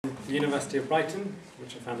the University of Brighton,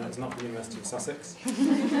 which I found out is not the University of Sussex.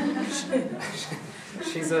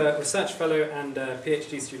 She's a research fellow and a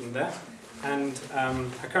PhD student there, and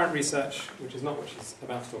her current research, which is not what she's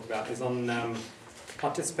about to talk about, is on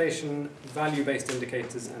participation, value-based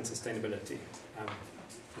indicators and sustainability.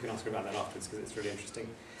 You can ask her about that afterwards because it's really interesting.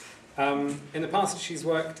 In the past, she's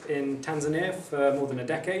worked in Tanzania for more than a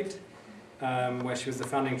decade, where she was the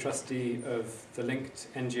founding trustee of the linked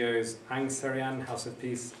NGOs Ang Serian, House of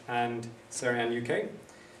Peace, and Serian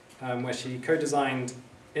UK, where she co-designed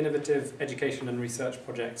innovative education and research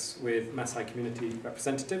projects with Maasai community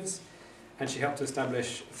representatives, and she helped to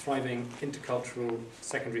establish a thriving intercultural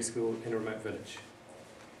secondary school in a remote village.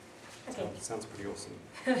 Okay. Sounds pretty awesome.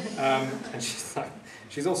 And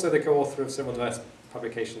she's also the co-author of several diverse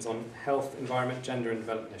publications on health, environment, gender and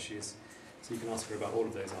development issues. So you can ask her about all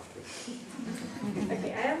of those afterwards.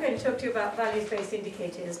 Okay, I am going to talk to you about values-based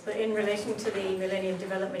indicators, but in relation to the Millennium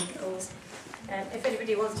Development Goals. If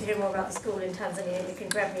anybody wants to hear more about the school in Tanzania, you can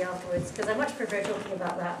grab me afterwards, because I much prefer talking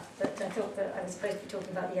about that, but I thought that I was supposed to be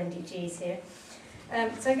talking about the MDGs here.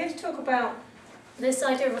 So I'm going to talk about this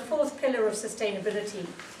idea of a fourth pillar of sustainability.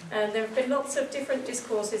 There have been lots of different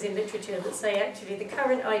discourses in literature that say actually the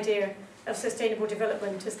current idea of sustainable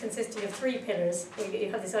development is consisting of three pillars.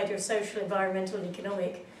 You have this idea of social, environmental and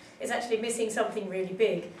economic. It's actually missing something really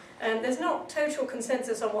big. There's not total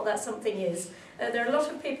consensus on what that something is. There are a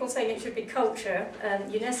lot of people saying it should be culture.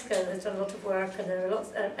 UNESCO has done a lot of work, and there are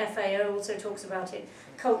lots. FAO also talks about it.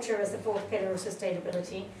 Culture as the fourth pillar of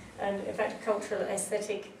sustainability, and in fact a cultural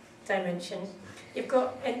aesthetic dimension. You've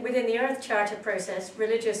got, within the Earth Charter process,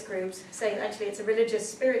 religious groups saying actually it's a religious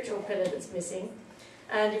spiritual pillar that's missing.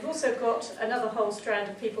 And you've also got another whole strand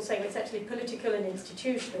of people saying it's actually political and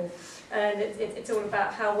institutional. And it's all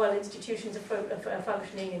about how well institutions are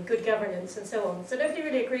functioning and good governance and so on. So nobody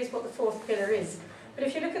really agrees what the fourth pillar is. But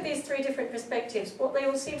if you look at these three different perspectives, what they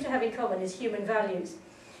all seem to have in common is human values.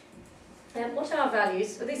 And what are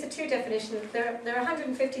values? Well, these are two definitions. There are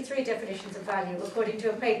 153 definitions of value, according to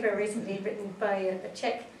a paper recently written by a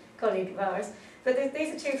Czech colleague of ours. But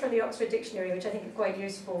these are two from the Oxford Dictionary, which I think are quite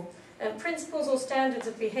useful. Principles or standards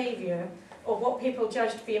of behaviour, or what people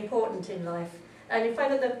judge to be important in life. And you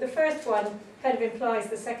find that the first one kind of implies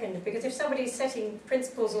the second, because if somebody's setting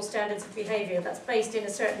principles or standards of behaviour, that's based in a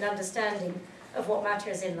certain understanding of what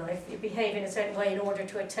matters in life. You behave in a certain way in order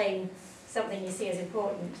to attain something you see as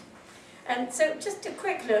important. And so just a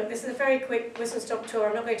quick look, this is a very quick whistle-stop tour,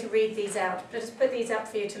 I'm not going to read these out, but I'll just put these up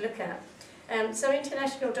for you to look at. So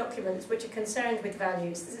international documents which are concerned with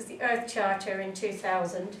values. This is the Earth Charter in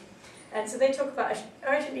 2000. And so they talk about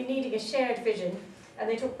urgently needing a shared vision, and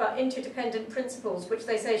they talk about interdependent principles, which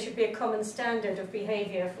they say should be a common standard of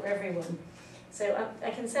behaviour for everyone. So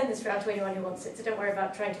I can send this around to anyone who wants it, so don't worry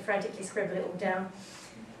about trying to frantically scribble it all down.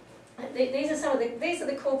 These are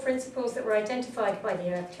the core principles that were identified by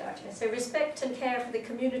the Earth Charter. So respect and care for the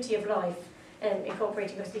community of life,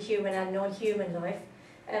 incorporating both the human and non-human life,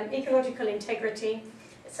 ecological integrity,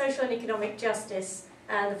 social and economic justice,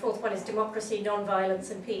 and the fourth one is democracy,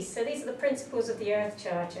 non-violence and peace. So these are the principles of the Earth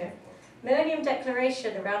Charter. Millennium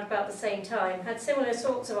Declaration, around about the same time, had similar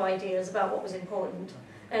sorts of ideas about what was important.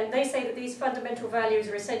 And they say that these fundamental values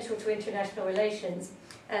are essential to international relations.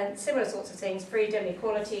 And similar sorts of things: freedom,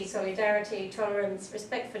 equality, solidarity, tolerance,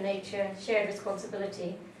 respect for nature, shared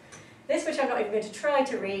responsibility. This, which I'm not even going to try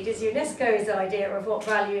to read, is UNESCO's idea of what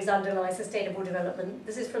values underlie sustainable development.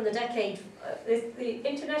 This is from the decade, the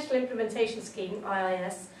International Implementation Scheme,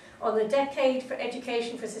 IIS, on the Decade for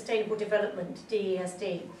Education for Sustainable Development,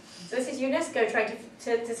 DESD. So this is UNESCO trying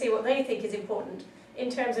to see what they think is important in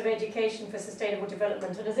terms of education for sustainable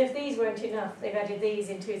development. And as if these weren't enough, they've added these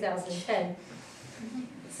in 2010.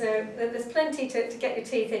 So there's plenty to get your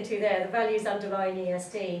teeth into there, the values underlying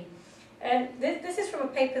ESD. This is from a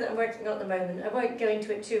paper that I'm working on at the moment. I won't go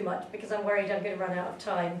into it too much because I'm worried I'm going to run out of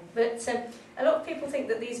time. But a lot of people think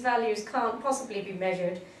that these values can't possibly be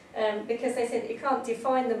measured because they say that you can't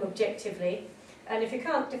define them objectively. And if you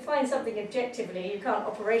can't define something objectively, you can't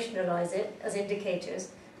operationalise it as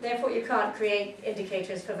indicators. Therefore, you can't create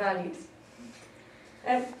indicators for values.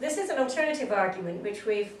 This is an alternative argument which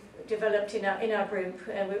we've developed in our group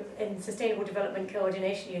in Sustainable Development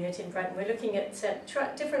Coordination Unit in Brighton. We're looking at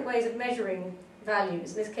different ways of measuring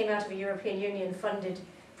values. This came out of a European Union funded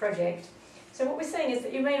project. So what we're saying is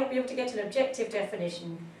that you may not be able to get an objective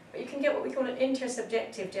definition, but you can get what we call an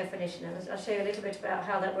intersubjective definition, and I'll show you a little bit about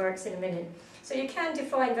how that works in a minute. So you can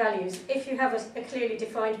define values if you have a clearly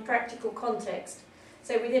defined practical context.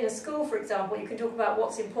 So within a school, for example, you can talk about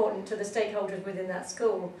what's important to the stakeholders within that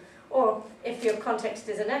school. Or if your context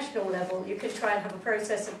is a national level, you can try and have a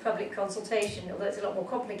process of public consultation, although it's a lot more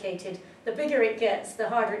complicated. The bigger it gets, the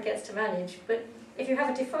harder it gets to manage. But if you have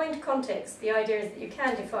a defined context, the idea is that you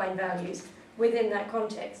can define values within that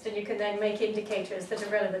context, and you can then make indicators that are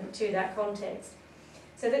relevant to that context.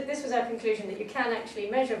 So this was our conclusion, that you can actually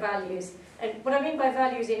measure values. And what I mean by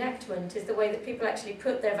values enactment is the way that people actually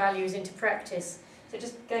put their values into practice. So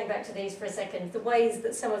just going back to these for a second, the ways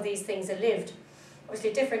that some of these things are lived.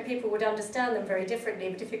 Obviously different people would understand them very differently,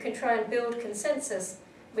 but if you can try and build consensus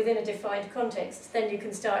within a defined context, then you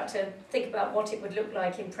can start to think about what it would look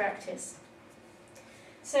like in practice.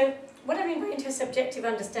 So what I mean by intersubjective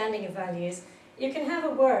understanding of values, you can have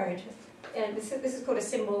a word, and this is called a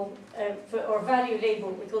symbol, or a value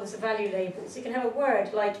label. We call this a value label. So you can have a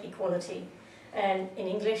word like equality. In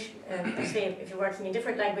English, obviously if you're working in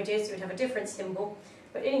different languages, you would have a different symbol.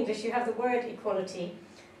 But in English, you have the word equality.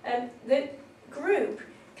 The group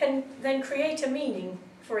can then create a meaning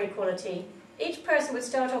for equality. Each person would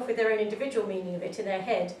start off with their own individual meaning of it in their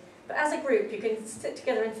head. But as a group, you can sit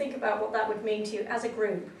together and think about what that would mean to you as a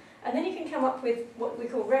group. And then you can come up with what we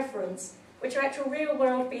call reference, which are actual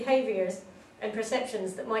real-world behaviours and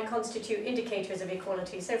perceptions that might constitute indicators of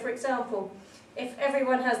equality. So, for example, if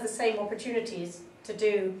everyone has the same opportunities to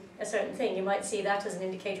do a certain thing, you might see that as an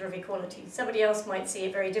indicator of equality. Somebody else might see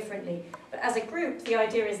it very differently. But as a group, the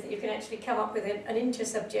idea is that you can actually come up with an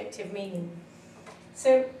intersubjective meaning.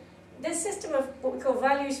 So this system of what we call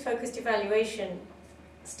values-focused evaluation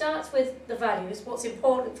starts with the values, what's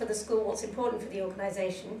important for the school, what's important for the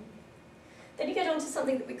organisation. Then you get on to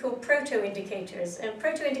something that we call proto-indicators. And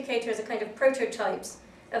proto-indicators are kind of prototypes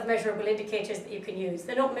of measurable indicators that you can use.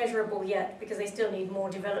 They're not measurable yet because they still need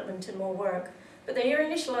more development and more work. But they're your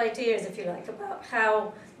initial ideas, if you like, about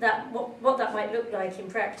how what that might look like in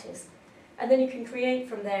practice. And then you can create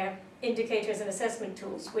from there indicators and assessment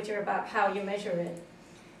tools, which are about how you measure it.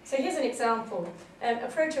 So here's an example. A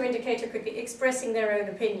proto-indicator could be expressing their own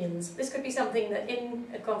opinions. This could be something that in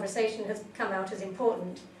a conversation has come out as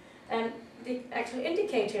important. The actual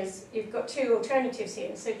indicators, you've got two alternatives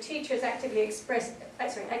here. So teachers actively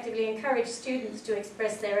encourage students to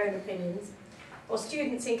express their own opinions, or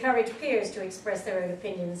students encourage peers to express their own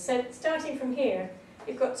opinions. So starting from here,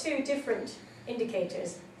 you've got two different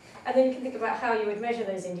indicators, and then you can think about how you would measure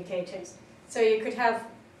those indicators. So you could have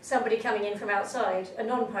somebody coming in from outside, a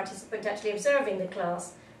non-participant actually observing the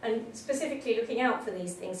class, and specifically looking out for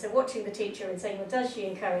these things. So watching the teacher and saying, well, does she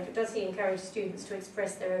encourage, or does he encourage students to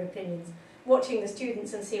express their own opinions? Watching the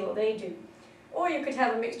students and see what they do. Or you could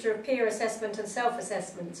have a mixture of peer assessment and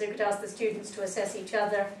self-assessment. So you could ask the students to assess each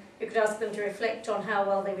other. You could ask them to reflect on how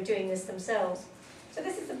well they were doing this themselves. So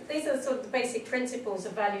these are sort of the basic principles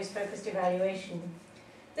of values-focused evaluation.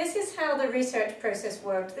 This is how the research process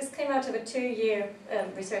worked. This came out of a 2-year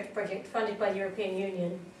research project funded by the European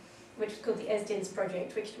Union, which is called the ESDINS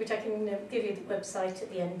project, which I can give you the website at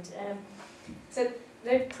the end. So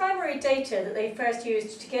the primary data that they first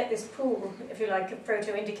used to get this pool, if you like, of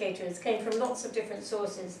proto-indicators came from lots of different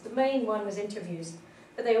sources. The main one was interviews,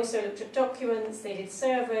 but they also looked at documents, they did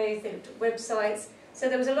surveys, they looked at websites. So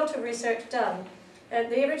there was a lot of research done.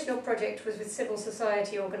 The original project was with civil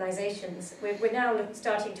society organisations. We're now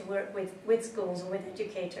starting to work with schools and with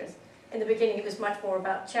educators. In the beginning it was much more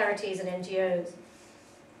about charities and NGOs.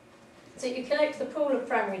 So you collect the pool of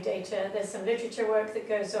primary data, there's some literature work that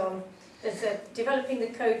goes on, there's developing the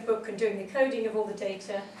code book and doing the coding of all the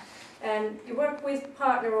data, and you work with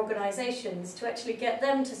partner organisations to actually get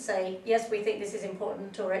them to say, yes, we think this is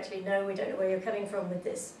important, or actually, no, we don't know where you're coming from with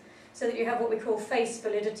this. So that you have what we call face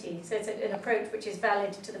validity, so it's an approach which is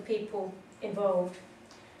valid to the people involved.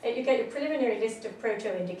 You get your preliminary list of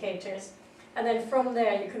proto-indicators, and then from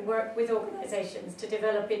there you can work with organisations to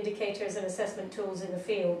develop indicators and assessment tools in the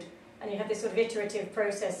field. And you have this sort of iterative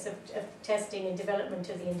process of testing and development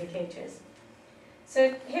of the indicators.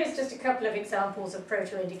 So here's just a couple of examples of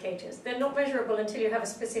proto-indicators. They're not measurable until you have a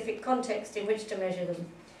specific context in which to measure them.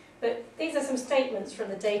 But these are some statements from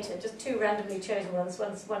the data, just two randomly chosen ones.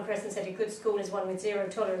 One person said a good school is one with zero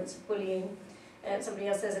tolerance of bullying. Somebody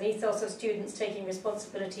else says an ethos of students taking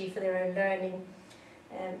responsibility for their own learning.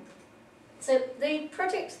 So the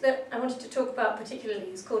project that I wanted to talk about particularly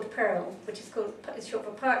is called PEARL, which is short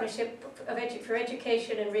for Partnership for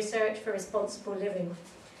Education and Research for Responsible Living.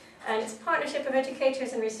 And it's a partnership of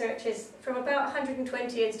educators and researchers from about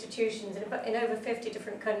 120 institutions in over 50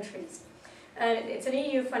 different countries. And it's an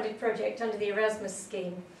EU-funded project under the Erasmus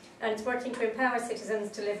scheme, and it's working to empower citizens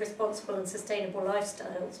to live responsible and sustainable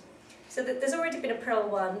lifestyles. So there's already been a PEARL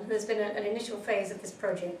 1, there's been an initial phase of this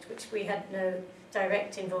project, which we had no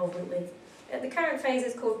direct involvement with. The current phase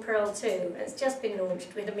is called Pearl 2. It's just been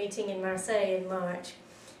launched with a meeting in Marseille in March.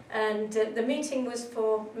 And the meeting was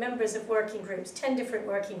for members of working groups, 10 different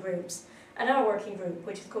working groups. And our working group,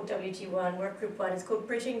 which is called WG1, Work Group 1, is called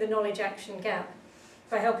Bridging the Knowledge Action Gap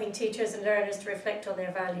by helping teachers and learners to reflect on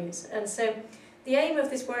their values. And so the aim of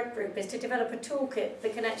this work group is to develop a toolkit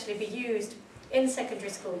that can actually be used in secondary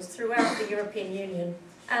schools throughout the European Union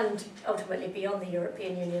and ultimately beyond the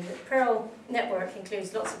European Union. The Pearl network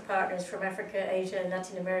includes lots of partners from Africa, Asia and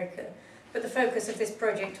Latin America. But the focus of this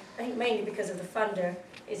project, I think mainly because of the funder,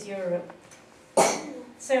 is Europe.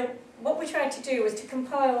 So what we tried to do was to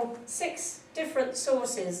compile 6 different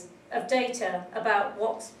sources of data about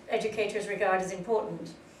what educators regard as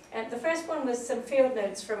important. And the first one was some field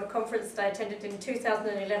notes from a conference that I attended in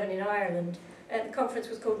 2011 in Ireland. The conference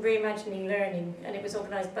was called Reimagining Learning, and it was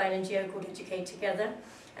organised by an NGO called Educate Together.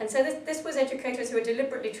 And so this was educators who were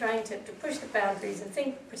deliberately trying to push the boundaries and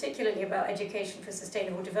think particularly about education for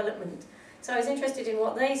sustainable development. So I was interested in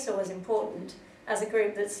what they saw as important as a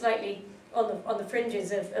group that's slightly on the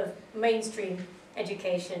fringes of mainstream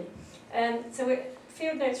education. And so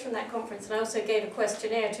field notes from that conference, and I also gave a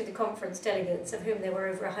questionnaire to the conference delegates, of whom there were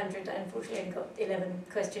over 100. I unfortunately only got 11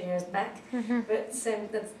 questionnaires back, but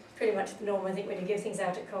that's pretty much the norm, I think, when you give things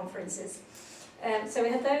out at conferences. So we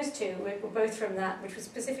had those 2, we were both from that, which was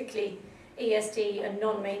specifically ESD and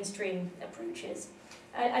non-mainstream approaches.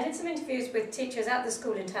 I did some interviews with teachers at the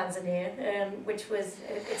school in Tanzania, which was,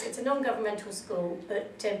 it's a non-governmental school,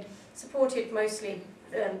 but supported mostly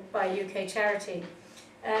by a UK charity.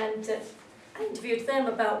 And I interviewed them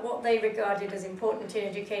about what they regarded as important in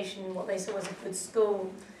education, what they saw as a good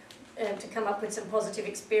school, to come up with some positive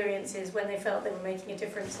experiences when they felt they were making a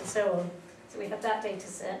difference and so on. So we have that data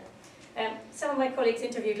set. Some of my colleagues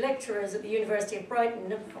interviewed lecturers at the University of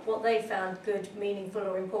Brighton about what they found good, meaningful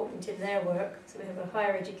or important in their work. So we have a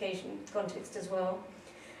higher education context as well.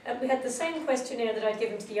 We had the same questionnaire that I'd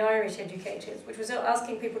given to the Irish educators, which was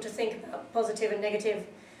asking people to think about positive and negative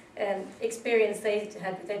experience they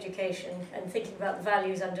had with education and thinking about the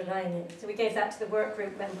values underlying it. So we gave that to the work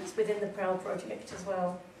group members within the Pearl project as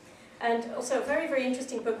well. And also a very, very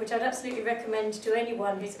interesting book which I'd absolutely recommend to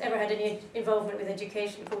anyone who's ever had any involvement with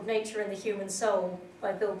education, called Nature and the Human Soul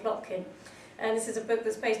by Bill Plotkin. And this is a book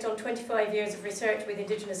that's based on 25 years of research with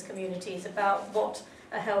Indigenous communities about what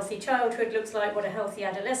a healthy childhood looks like, what a healthy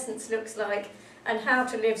adolescence looks like, and how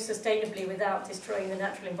to live sustainably without destroying the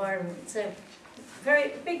natural environment. So,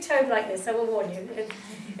 very big tome like this, I will warn you.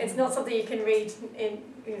 It's not something you can read in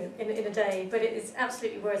a day, but it is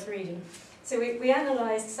absolutely worth reading. So we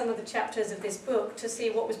analysed some of the chapters of this book to see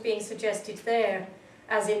what was being suggested there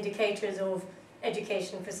as indicators of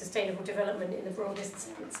education for sustainable development in the broadest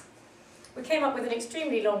sense. We came up with an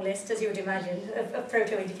extremely long list, as you would imagine, of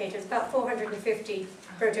proto-indicators, about 450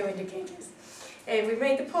 proto-indicators. And we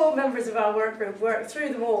made the poor members of our work group work through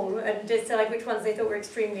them all and decide which ones they thought were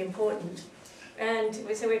extremely important. And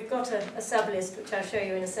so we've got a sub-list, which I'll show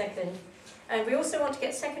you in a second. And we also want to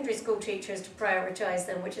get secondary school teachers to prioritise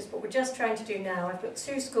them, which is what we're just trying to do now. I've got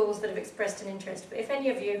 2 schools that have expressed an interest. But if any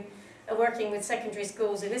of you are working with secondary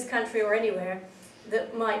schools in this country or anywhere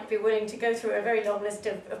that might be willing to go through a very long list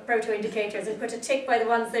of proto-indicators and put a tick by the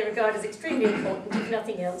ones they regard as extremely important, if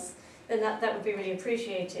nothing else, then that would be really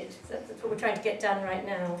appreciated. So that's what we're trying to get done right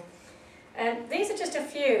now. These are just a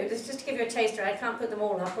few, this is just to give you a taster. I can't put them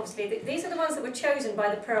all up, obviously. These are the ones that were chosen by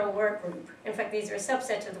the Pearl work group. In fact, these are a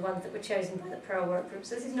subset of the ones that were chosen by the Pearl work group,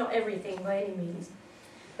 so this is not everything by any means.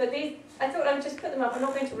 But these, I thought I would just put them up. I'm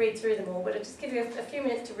not going to read through them all, but I'll just give you a few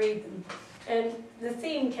minutes to read them. The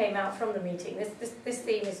theme came out from the meeting. This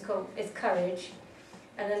theme is courage,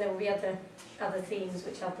 and then there will be other themes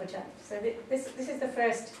which I'll put up. So this is the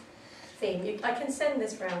first theme. I can send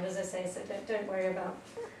this round, as I say, so don't worry about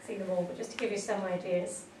seeing them all, but just to give you some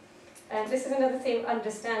ideas. This is another theme,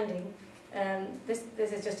 understanding. This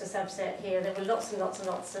is just a subset here. There were lots and lots and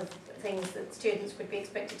lots of things that students would be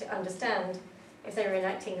expected to understand if they were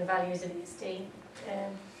enacting the values of ESD.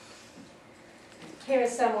 Here are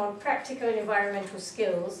some on practical and environmental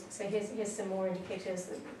skills. So here's some more indicators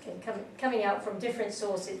that coming out from different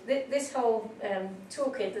sources. This whole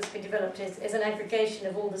toolkit that's been developed is an aggregation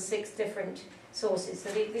of all the 6 different sources. So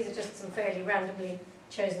these are just some fairly randomly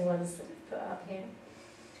chosen ones that I've put up here.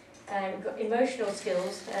 We've got emotional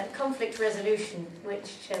skills, conflict resolution,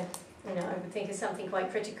 which I would think is something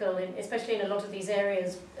quite critical, especially in a lot of these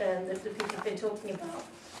areas that the people have been talking about.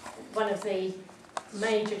 One of the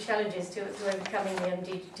major challenges to overcoming the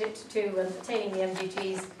attaining the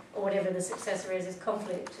MDGs, or whatever the successor is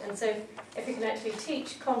conflict. And so if we can actually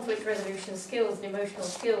teach conflict resolution skills and emotional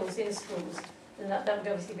skills in schools, then that would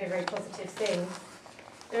obviously be a very positive thing.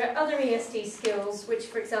 There are other ESD skills which,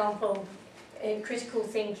 for example, in critical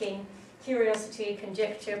thinking, curiosity,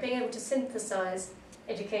 conjecture, being able to synthesize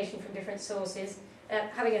education from different sources,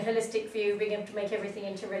 having a holistic view, being able to make everything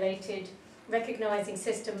interrelated, recognizing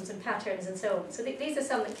systems and patterns and so on. So these are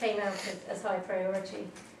some that came out as high priority.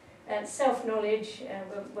 Self-knowledge,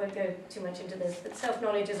 won't go too much into this, but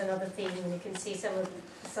self-knowledge is another theme, and you can see some of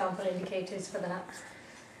the sample indicators for that.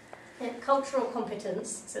 Cultural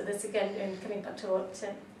competence, so this again, coming back to what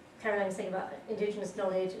Caroline was saying about indigenous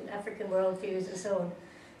knowledge and African worldviews and so on.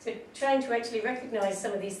 So trying to actually recognise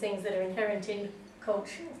some of these things that are inherent in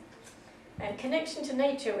culture. Connection to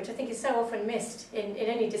nature, which I think is so often missed in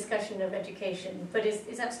any discussion of education, but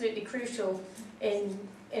is absolutely crucial in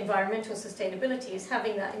environmental sustainability, is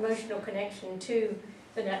having that emotional connection to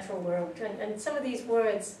the natural world. And some of these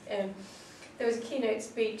words, there was a keynote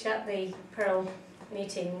speech at the Pearl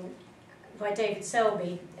meeting by David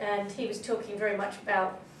Selby, and he was talking very much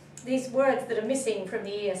about these words that are missing from the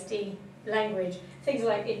ESD language, things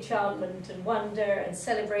like enchantment and wonder and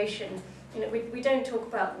celebration. You know, we don't talk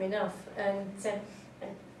about them enough, and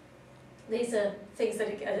these are things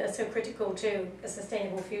that are so critical to a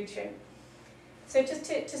sustainable future. So just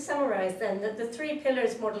to summarise then, that the 3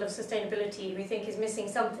 pillars model of sustainability we think is missing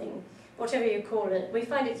something, whatever you call it. We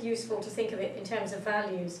find it useful to think of it in terms of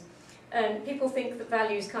values. People think that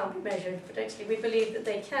values can't be measured, but actually we believe that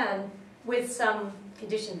they can, with some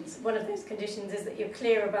conditions. One of those conditions is that you're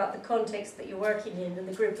clear about the context that you're working in and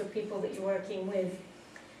the group of people that you're working with.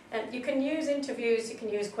 And you can use interviews, you can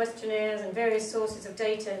use questionnaires and various sources of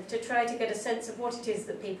data to try to get a sense of what it is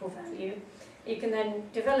that people value. You can then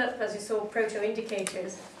develop, as you saw,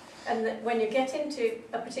 proto-indicators, and that when you get into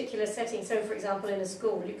a particular setting, so for example in a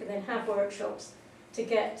school, you can then have workshops to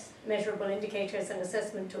get measurable indicators and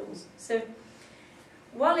assessment tools. So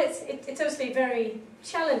while it's obviously very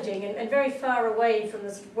challenging and very far away from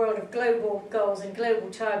this world of global goals and global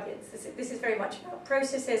targets, this is very much about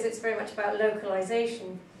processes, it's very much about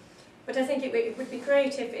localization. But I think it would be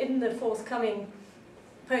great if in the forthcoming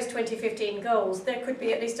post-2015 goals there could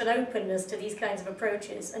be at least an openness to these kinds of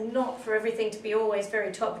approaches, and not for everything to be always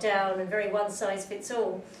very top-down and very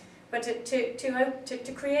one-size-fits-all, but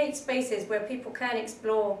to create spaces where people can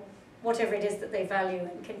explore whatever it is that they value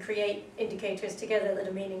and can create indicators together that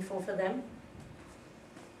are meaningful for them.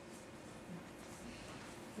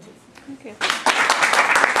 Okay.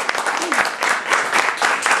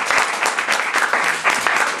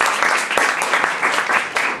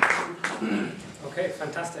 Okay,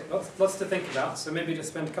 fantastic. Lots to think about. So maybe just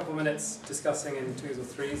spend a couple of minutes discussing in 2s or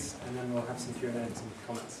 3s, and then we'll have some Q&A and some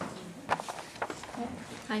comments.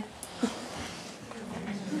 Hi.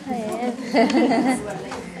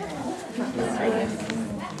 Hi.